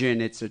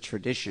religion, it's a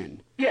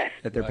tradition. Yes.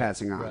 That they're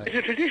passing on. Right. It's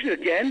a tradition,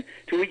 again,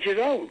 to each his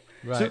own.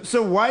 Right.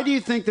 So why do you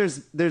think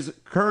there's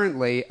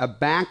currently a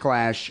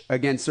backlash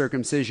against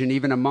circumcision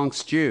even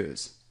amongst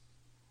Jews?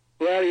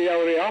 Well,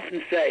 they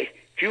often say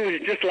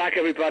Jews are just like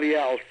everybody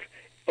else,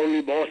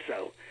 only more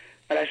so.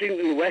 And I think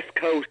in the West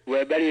Coast,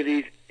 where many of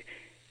these,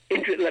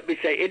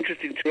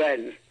 interesting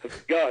trends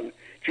have begun,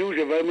 Jews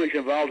are very much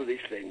involved in these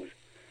things.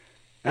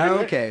 Oh,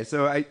 okay.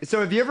 So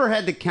have you ever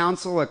had to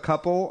counsel a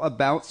couple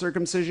about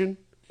circumcision?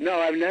 No,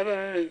 I've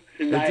never.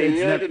 In 9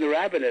 years in the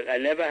rabbinate, I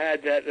never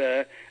had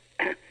that.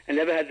 I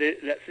never had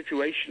that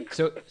situation.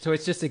 So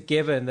it's just a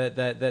given that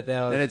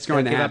it's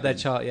going to give happen. up their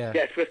child. Yeah.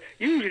 Yes, but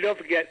usually don't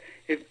forget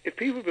if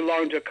people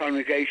belong to a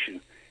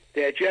congregation,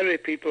 they are generally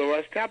people who are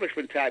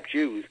establishment type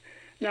Jews.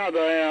 Now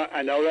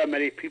I know there are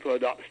many people who are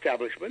not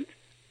establishment,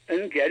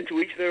 and again, to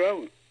each their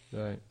own.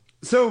 Right.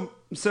 So,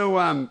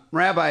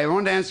 Rabbi, I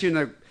wanted to ask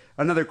you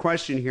another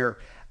question here.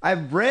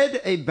 I've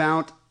read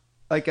about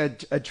like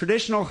a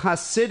traditional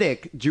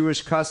Hasidic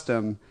Jewish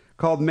custom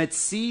called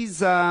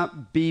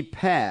Metziza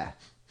Bipeh,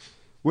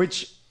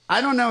 which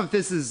I don't know if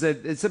this is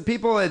some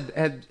people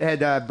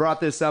had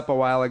brought this up a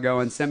while ago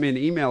and sent me an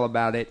email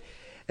about it.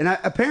 And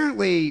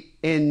apparently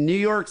in New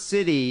York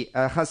City,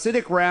 a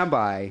Hasidic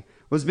rabbi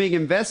was being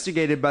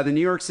investigated by the New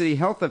York City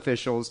health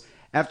officials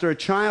after a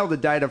child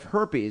had died of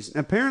herpes.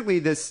 And apparently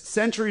this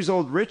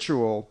centuries-old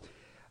ritual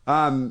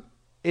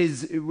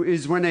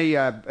is when a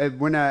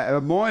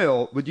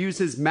mohel would use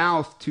his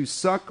mouth to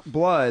suck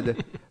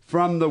blood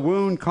from the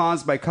wound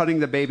caused by cutting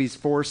the baby's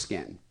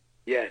foreskin.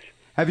 Yes.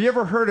 Have you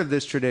ever heard of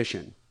this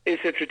tradition?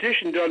 It's a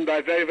tradition done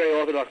by very, very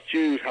Orthodox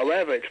Jews.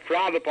 However, it's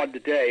frowned upon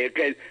today,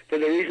 again, for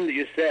the reason that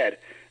you said.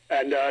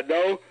 And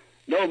no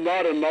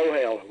modern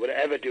mohel would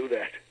ever do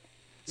that.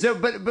 So,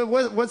 but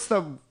what's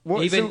the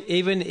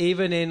even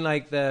in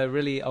like the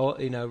really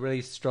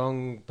really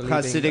strong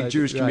Hasidic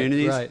Jewish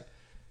communities, right?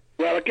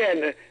 Well,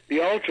 again,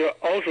 the ultra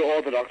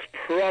Orthodox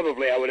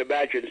probably, I would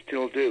imagine,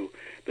 still do.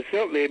 But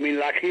certainly, I mean,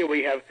 like here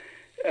we have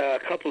a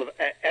couple of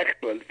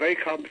excellent, very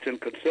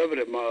competent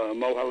conservative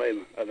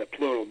mohalim, the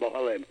plural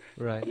mohalim.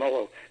 Right.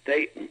 Mohel.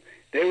 They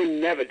would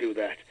never do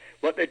that.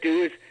 What they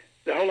do is,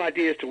 the whole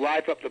idea is to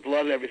wipe up the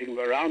blood and everything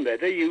around there.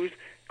 They use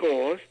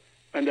gauze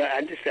and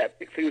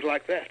antiseptic, things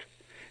like that.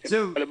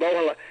 So, and the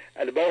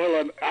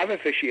mohel I've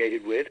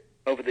officiated with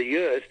over the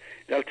years,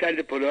 they'll tend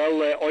to put all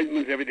their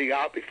ointments and everything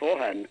out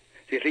beforehand.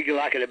 So you think you're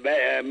like in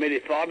a mini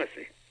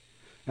pharmacy.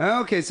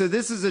 Okay, so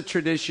this is a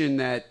tradition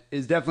that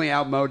is definitely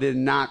outmoded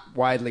and not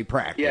widely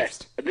practiced.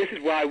 Yes, and this is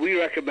why we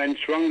recommend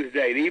strongly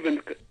today,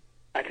 and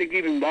I think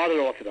even modern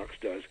Orthodox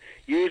does,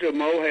 use a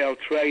mohel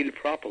trained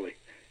properly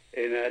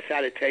in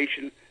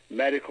sanitation,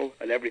 medical,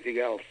 and everything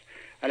else.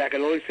 And I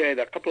can only say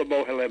that a couple of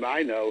mohelim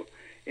I know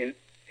in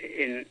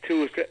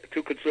two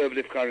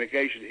conservative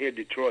congregations here in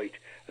Detroit,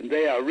 and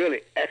they are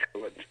really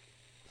excellent.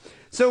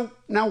 So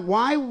now,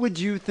 why would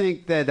you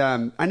think that?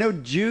 I know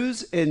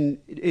Jews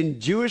in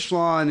Jewish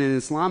law and in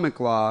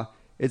Islamic law,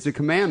 it's a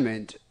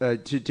commandment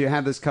to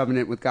have this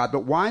covenant with God.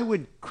 But why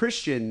would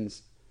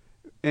Christians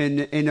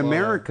in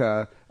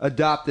America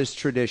adopt this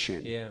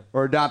tradition,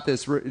 or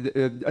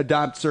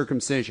adopt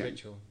circumcision?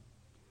 Ritual.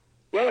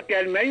 Well,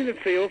 again, many of them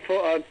feel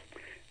for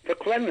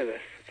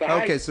cleanliness.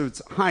 Okay, so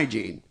it's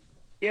hygiene.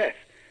 Yes.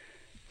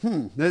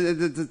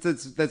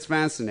 That's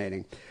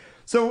fascinating.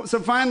 So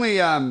finally,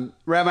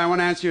 Rabbi, I want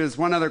to ask you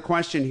one other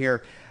question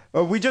here.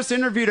 We just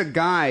interviewed a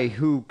guy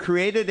who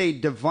created a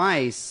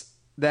device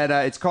that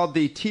it's called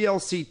the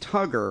TLC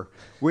Tugger,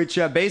 which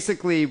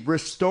basically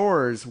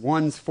restores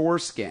one's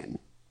foreskin.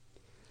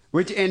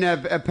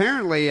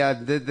 Apparently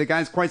the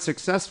guy's quite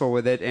successful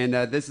with it, and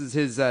this is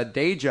his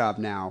day job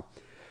now.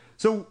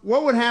 So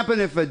what would happen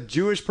if a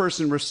Jewish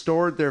person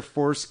restored their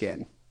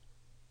foreskin?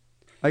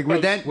 Like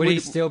would he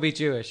still be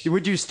Jewish?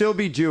 Would you still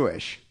be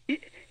Jewish?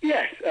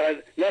 Yes.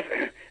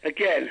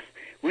 Again,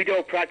 we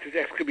don't practice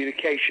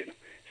excommunication.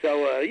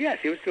 So, yes,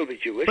 he would still be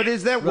Jewish. But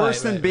is that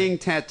worse than being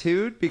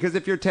tattooed? Because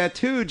if you're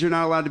tattooed, you're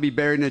not allowed to be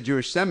buried in a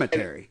Jewish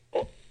cemetery.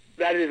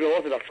 That is an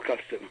Orthodox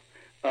custom.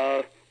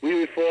 We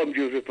Reform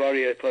Jews would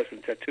bury a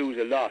person tattoos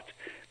a lot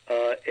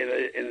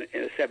in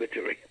a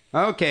cemetery.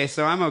 Okay,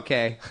 so I'm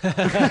okay.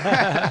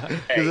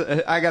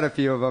 I got a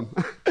few of them.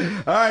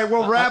 All right,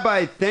 well,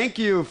 Rabbi, thank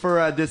you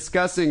for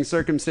discussing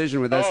circumcision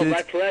with us. Oh,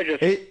 my pleasure.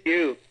 Thank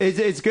you.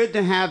 It's good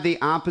to have the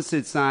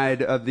opposite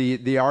side of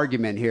the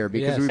argument here,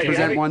 because we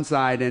present one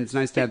side, and it's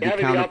nice to have the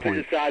counterpoint. The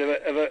opposite side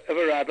of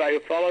a rabbi who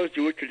follows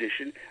Jewish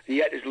tradition and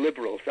yet is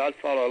liberal. So I'd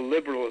follow a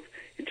liberal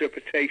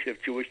interpretation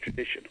of Jewish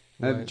tradition.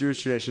 Of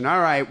Jewish tradition. All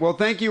right. Well,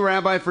 thank you,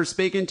 Rabbi, for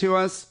speaking to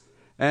us.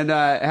 And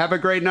have a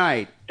great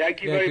night.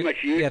 Thank you very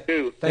much. You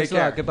too. Thanks a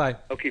lot. Goodbye.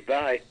 Okay,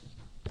 bye.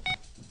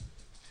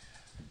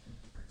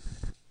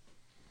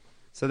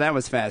 So that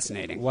was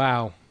fascinating.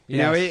 Wow. You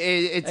know,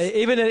 it's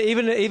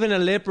even a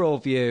liberal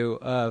view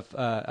of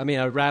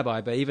a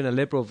rabbi, but even a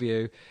liberal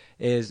view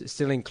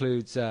still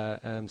includes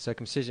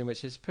circumcision,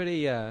 which is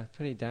pretty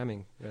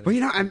damning. Really. Well,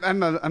 you know,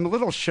 I'm a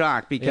little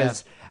shocked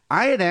because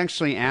I had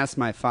actually asked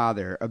my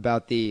father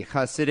about the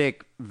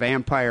Hasidic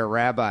vampire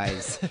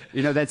rabbis,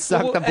 that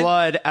suck the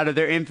blood out of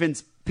their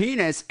infant's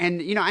penis,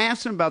 and I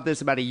asked him about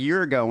this about a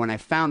year ago when I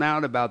found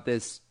out about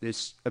this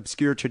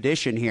obscure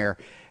tradition here,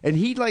 and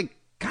he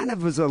kind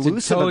of was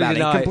elusive totally about it.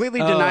 deny He it. completely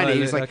denied it.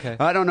 He was like, okay.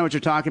 I don't know what you're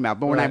talking about.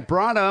 But when I Right.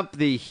 brought up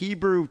the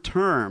Hebrew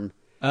term,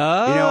 all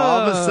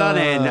of a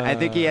sudden, I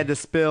think he had to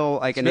spill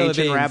like an Spill the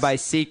ancient beans.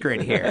 rabbi's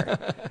secret here.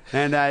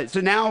 And so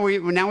now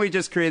we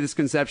just create this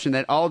conception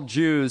that all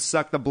Jews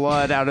suck the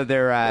blood out of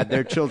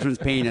their children's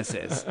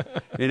penises.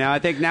 I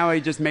think now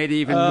he just made it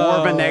even more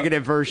of a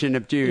negative version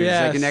of Jews,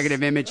 like a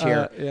negative image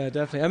here. Yeah,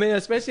 definitely. I mean,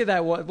 especially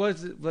that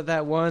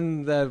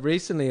one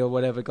recently or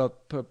whatever got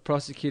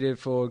prosecuted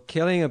for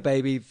killing a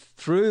baby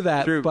through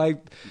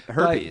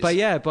herpes.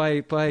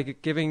 by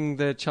giving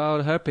the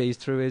child herpes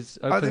through his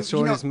open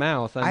sore in his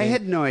mouth. I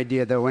had no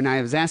idea though when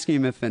I was asking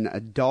him if an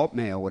adult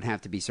male would have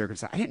to be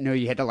circumcised. I didn't know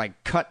you had to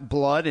like cut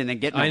blood and then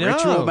get in a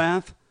ritual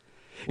bath.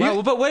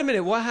 Well, but wait a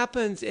minute. What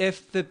happens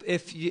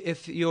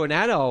if you're an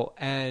adult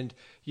and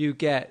you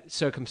get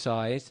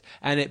circumcised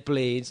and it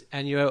bleeds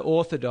and you're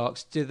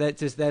Orthodox?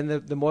 Does then the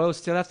mohel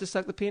still have to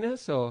suck the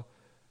penis or?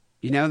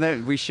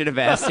 That we should have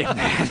asked him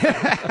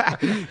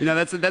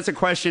that. That's a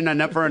question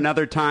enough for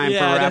another time for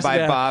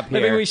Rabbi Bob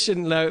here. Maybe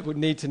we would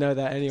need to know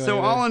that anyway. So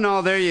all in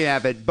all, there you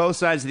have it. Both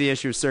sides of the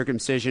issue of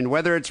circumcision.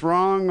 Whether it's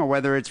wrong or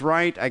whether it's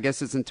right, I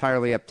guess it's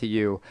entirely up to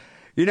you.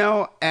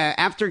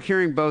 After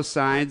hearing both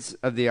sides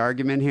of the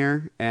argument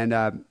here, and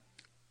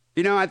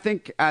I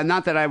think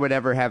not that I would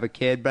ever have a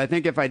kid, but I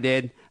think if I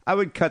did, I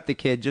would cut the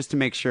kid just to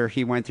make sure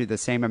he went through the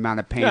same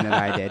amount of pain that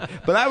I did.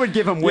 But I would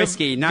give him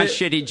whiskey, not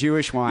shitty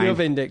Jewish wine. You're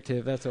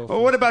vindictive. That's all.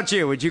 Well, what about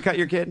you? Would you cut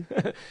your kid?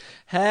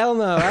 Hell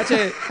no.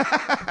 Actually,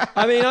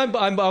 I mean,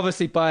 I'm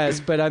obviously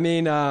biased, but I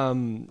mean, I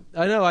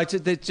know.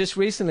 Just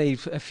recently,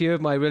 a few of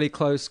my really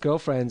close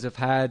girlfriends have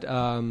had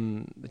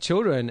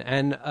children,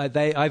 and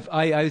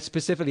I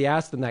specifically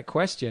asked them that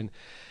question,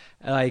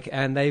 and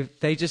and I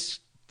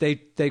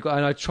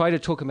try to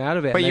talk them out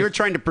of it. But you were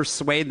trying to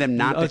persuade them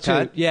not to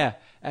cut? Yeah.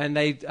 And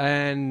they were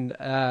in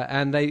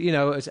adamant.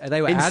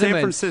 San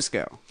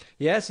Francisco.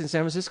 Yes, in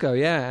San Francisco.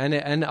 Yeah,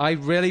 and I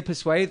really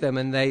persuade them,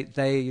 and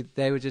they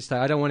were just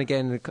like, I don't want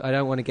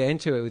to get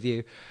into it with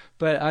you.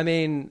 But I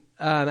mean,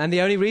 and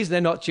the only reason they're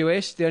not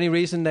Jewish, the only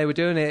reason they were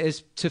doing it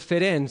is to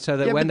fit in, so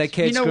that when their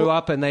kids grew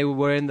up and they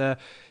were in the,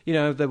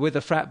 with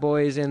the frat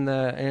boys in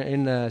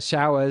the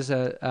showers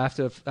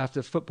after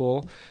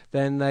football,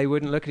 then they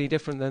wouldn't look any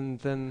different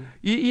than.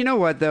 You know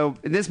what though?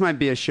 This might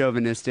be a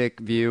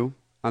chauvinistic view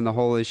on the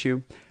whole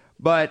issue,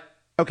 but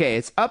okay,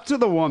 it's up to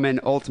the woman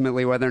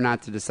ultimately whether or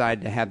not to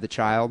decide to have the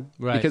child,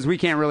 right? Because we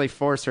can't really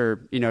force her,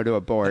 to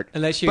abort.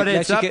 But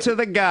it's up to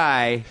the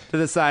guy to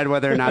decide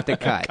whether or not to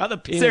cut. Cut the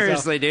penis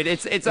Seriously, off. dude,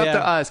 it's up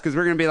to us because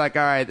we're gonna be like,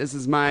 all right, this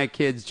is my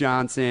kid's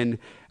Johnson,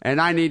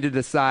 and I need to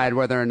decide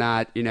whether or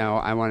not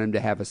I want him to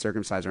have a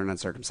circumcised or an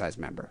uncircumcised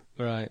member.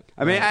 Right.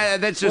 I mean,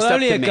 that's just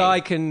only up to a me. guy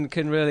can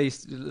really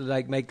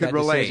like make that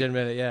decision.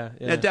 Really, yeah,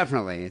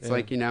 definitely. It's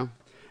like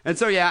and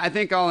so I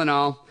think all in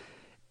all.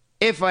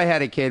 If I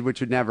had a kid, which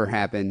would never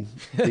happen,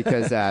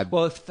 because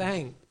well,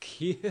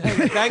 thank you,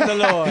 thank the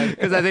Lord,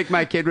 because I think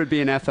my kid would be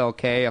an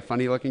FLK, a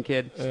funny-looking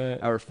kid,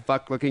 or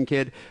fuck-looking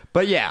kid.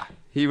 But yeah,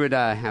 he would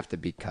have to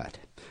be cut.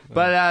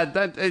 But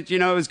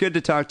it was good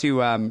to talk to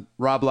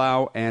Rob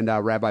Lau and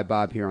Rabbi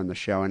Bob here on the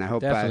show, and I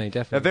hope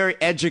definitely a very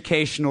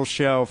educational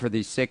show for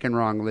the sick and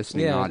wrong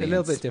listening audience. A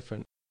little bit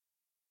different.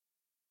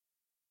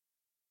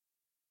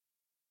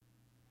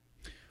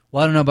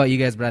 Well, I don't know about you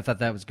guys, but I thought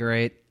that was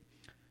great.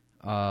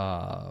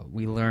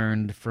 We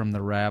learned from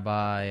the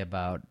rabbi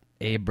about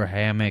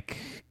Abrahamic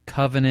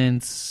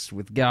covenants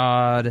with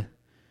God.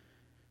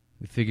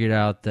 We figured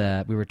out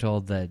that we were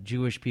told that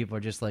Jewish people are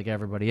just like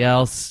everybody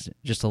else,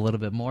 just a little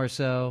bit more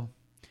so.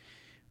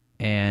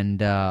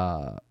 And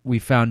we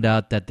found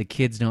out that the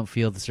kids don't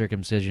feel the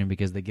circumcision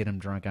because they get them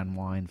drunk on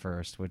wine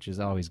first, which is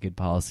always good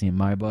policy in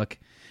my book.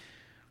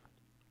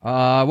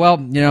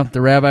 The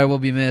rabbi will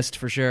be missed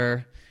for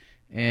sure.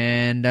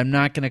 And I'm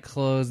not going to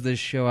close this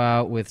show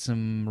out with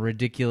some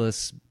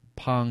ridiculous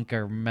punk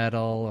or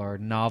metal or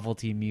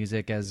novelty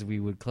music as we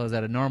would close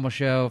out a normal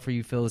show for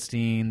you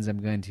Philistines.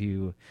 I'm going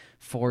to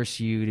force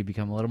you to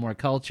become a little more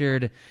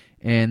cultured.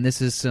 And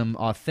this is some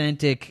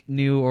authentic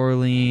New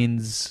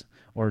Orleans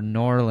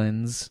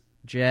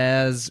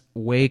jazz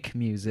wake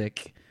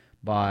music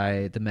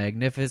by the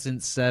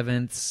Magnificent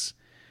Sevenths.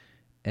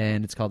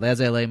 And it's called As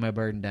I Lay My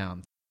Burden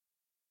Down.